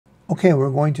Okay, we're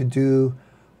going to do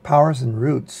powers and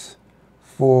roots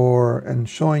and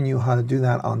showing you how to do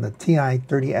that on the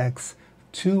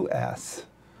TI-30XIIS.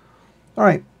 All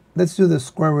right, let's do the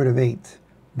square root of 8.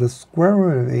 The square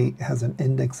root of 8 has an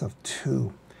index of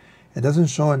 2. It doesn't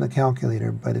show in the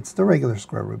calculator, but it's the regular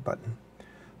square root button.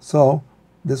 So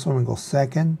this one will go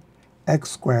second,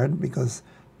 x squared, because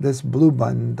this blue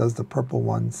button does the purple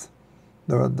ones,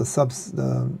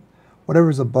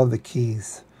 whatever's above the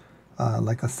keys,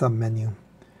 like a sub menu.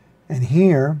 And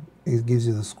here it gives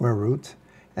you the square root,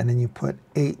 and then you put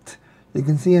 8. You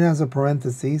can see it has a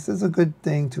parenthesis. It's a good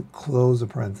thing to close the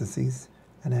parentheses,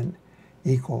 and then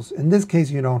equals. In this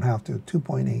case, you don't have to.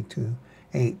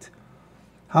 2.828.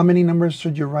 How many numbers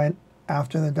should you write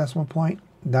after the decimal point?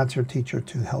 That's your teacher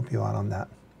to help you out on that.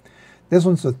 This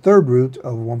one's the third root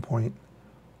of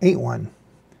 1.81.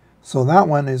 So that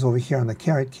one is over here on the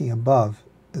caret key above.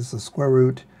 Is the square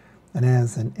root and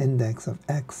has an index of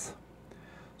x.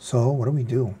 So what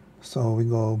do? So we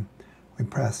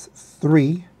press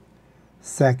 3,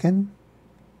 second,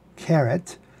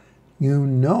 caret.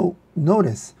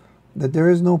 Notice that there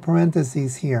is no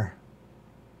parentheses here,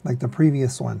 like the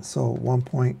previous one. So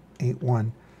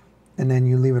 1.81. And then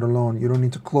you leave it alone. You don't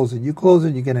need to close it. You close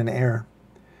it, you get an error.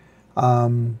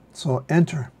 So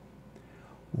enter.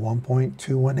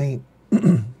 1.218.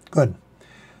 Good.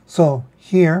 So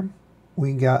here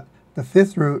we got the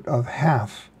fifth root of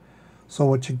half. So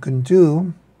what you can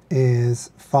do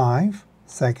is 5,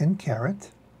 second,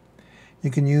 caret. You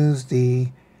can use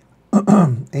the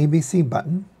ABC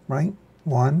button, right?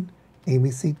 1,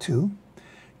 ABC 2.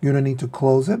 You don't need to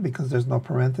close it because there's no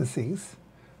parentheses,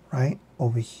 right?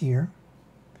 Over here.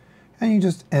 And you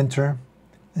just enter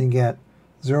and get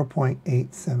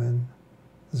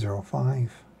 0.8705.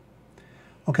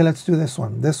 Okay, let's do this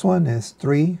one. This one is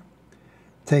 3,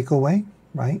 take away,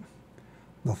 right?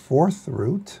 The fourth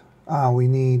root. We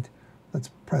need, let's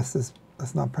press this.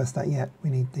 Let's not press that yet. We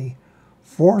need the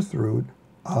fourth root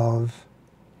of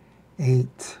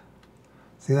 8.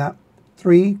 See that?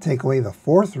 3, take away the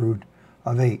fourth root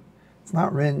of 8. It's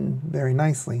not written very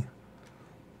nicely,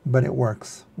 but it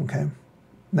works, okay?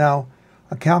 Now,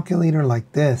 a calculator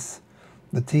like this,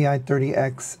 the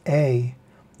TI-30XIIS,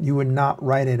 you would not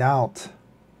write it out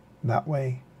that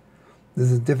way.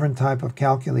 This is a different type of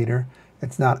calculator.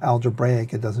 It's not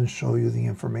algebraic. It doesn't show you the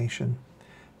information.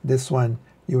 This one,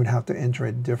 you would have to enter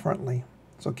it differently.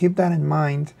 So keep that in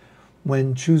mind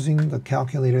when choosing the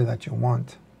calculator that you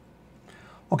want.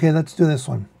 Okay, let's do this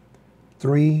one.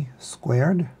 3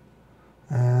 squared,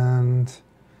 and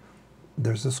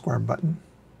there's the square button,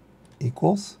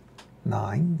 equals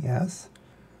 9, yes.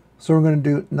 So we're going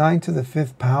to do 9 to the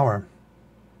 5th power.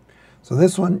 So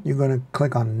this one, you're going to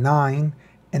click on 9,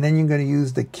 and then you're going to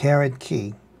use the caret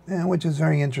key, which is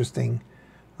very interesting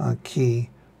key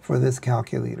for this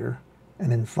calculator. And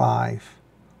then 5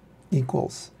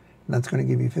 equals. And that's going to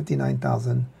give you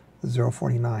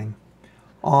 59,049.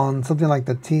 On something like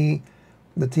the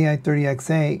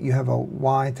TI-30XIIS, you have a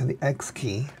y to the x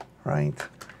key, right?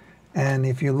 And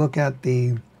if you look at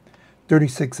the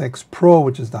 36X Pro,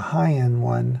 which is the high-end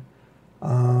one,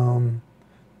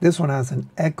 this one has an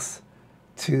x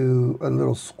to a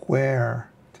little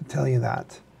square to tell you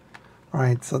that. All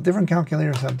right, so different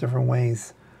calculators have different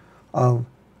ways of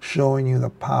showing you the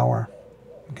power,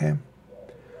 okay?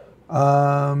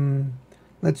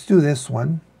 Let's do this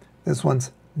one. This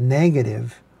one's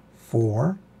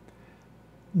 -4,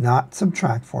 not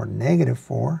subtract 4,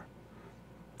 -4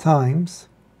 times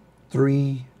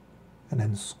 3 and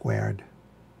then squared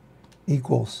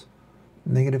equals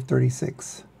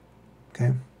 -36,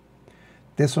 okay?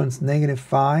 This one's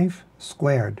 -5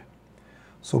 squared.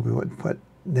 So we would put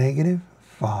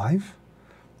 -5,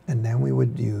 and then we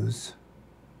would use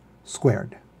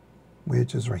squared,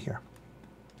 which is right here,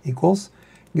 equals,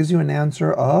 gives you an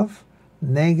answer of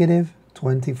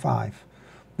 -25.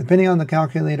 Depending on the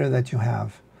calculator that you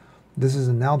have, this is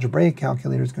an algebraic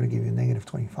calculator, it's going to give you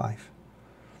 -25.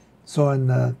 So in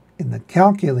the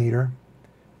calculator,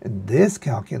 in this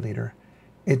calculator,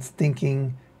 it's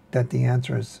thinking that the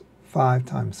answer is 5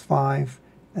 times 5,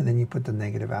 and then you put the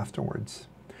negative afterwards.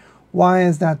 Why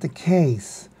is that the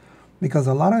case? Because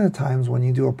a lot of the times when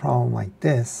you do a problem like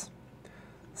this,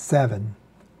 7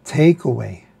 take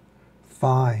away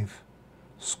 5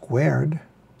 squared,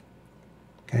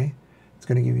 okay, it's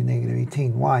going to give you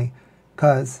 -18. Why?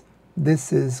 Because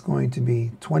this is going to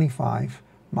be 25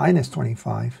 minus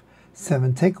 25.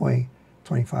 7 take away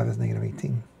 25 is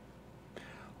 -18.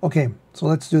 Okay, so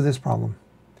let's do this problem.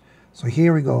 So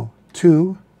here we go.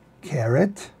 2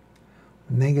 caret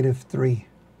 -3.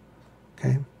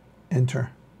 Okay,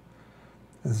 enter.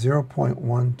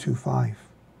 0.125.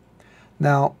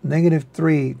 Now, negative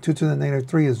 3, 2 to the negative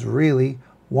 3 is really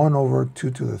 1 over 2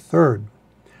 to the third.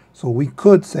 So we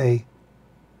could say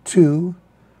 2,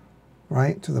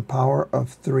 right, to the power of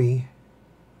 3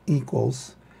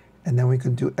 equals, and then we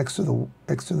can do x to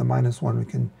the minus 1. We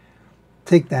can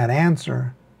take that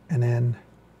answer and then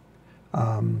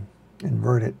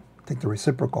invert it, take the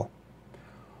reciprocal.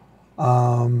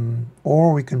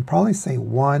 Or we can probably say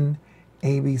 1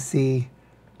 ABC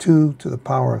 2 to the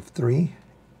power of 3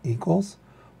 equals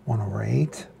 1 over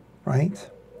 8, right?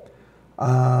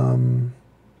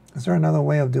 Is there another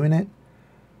way of doing it?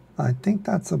 I think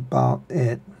that's about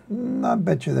it. I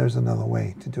bet you there's another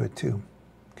way to do it too.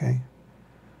 Okay.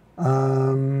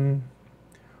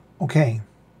 Okay.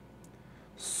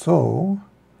 So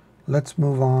let's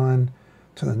move on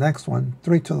to the next one.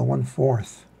 3 to the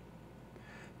 1/4.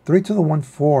 3 to the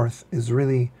 1/4 is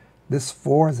really, this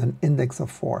 4 is an index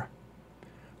of 4.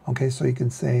 Okay, so you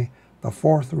can say the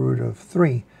 4th root of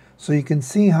 3. So you can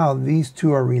see how these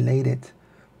two are related,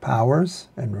 powers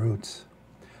and roots.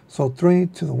 So 3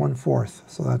 to the 1/4,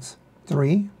 so that's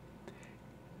 3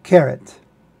 caret,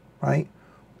 right?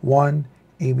 1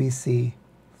 ABC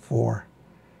 4.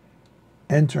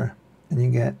 Enter, and you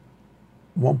get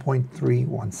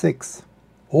 1.316.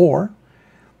 Or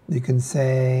you can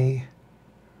say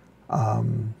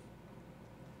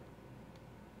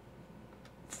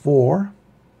 4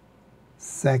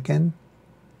 second,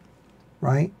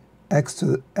 right? X to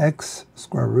the x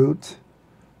square root,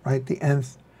 right? The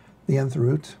nth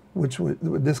root, which would,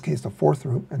 in this case, the 4th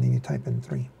root, and then you type in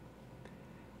 3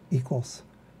 equals.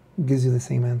 Gives you the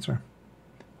same answer.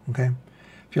 Okay.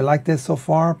 If you like this so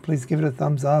far, please give it a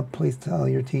thumbs up. Please tell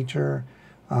your teacher.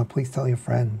 Please tell your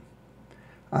friend.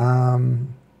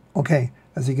 Okay.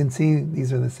 As you can see,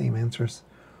 these are the same answers.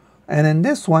 And in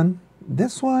this one,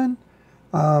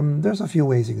 there's a few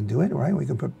ways you can do it, right? We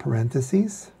can put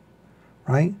parentheses,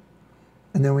 right?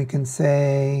 And then we can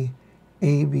say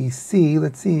ABC.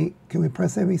 Let's see, can we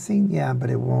press ABC? Yeah, but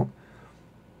it won't.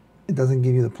 It doesn't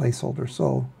give you the placeholder.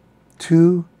 So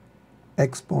 2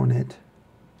 exponent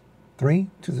 3,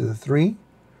 2 to the 3,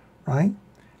 right?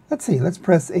 Let's see, let's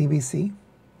press ABC.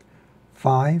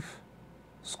 5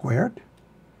 squared,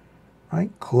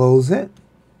 right? Close it.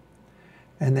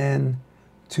 And then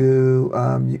to,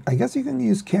 I guess you can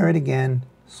use caret again,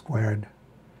 squared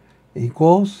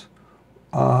equals,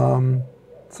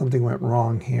 something went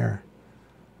wrong here.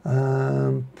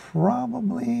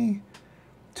 Probably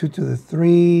 2 to the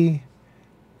 3.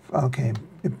 Okay,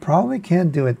 it probably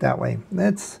can't do it that way.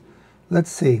 Let's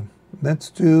see. Let's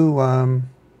do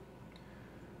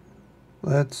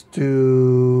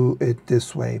it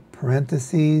this way.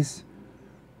 Parentheses,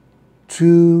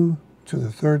 2 to the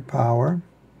 3rd power,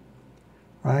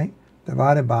 right?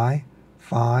 Divided by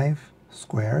 5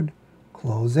 squared.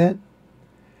 Close it.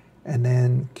 And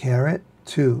then caret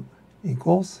 2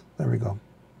 equals, there we go.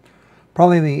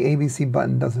 Probably the ABC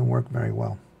button doesn't work very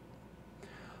well.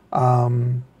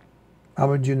 How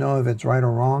would you know if it's right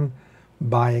or wrong?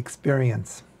 By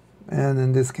experience. And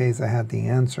in this case, I had the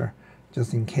answer,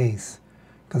 just in case,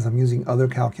 because I'm using other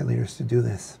calculators to do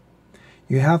this.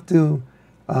 You have to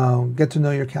get to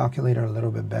know your calculator a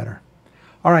little bit better.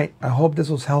 All right, I hope this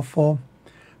was helpful.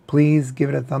 Please give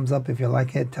it a thumbs up if you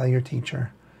like it. Tell your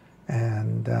teacher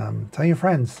and tell your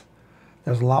friends.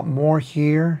 There's a lot more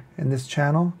here in this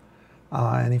channel.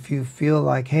 And if you feel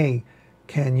like, hey,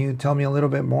 can you tell me a little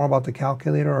bit more about the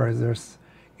calculator, or is there,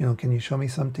 can you show me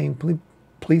something?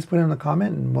 Please put it in the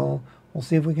comment, and we'll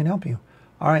see if we can help you.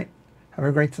 All right, have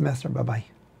a great semester. Bye-bye.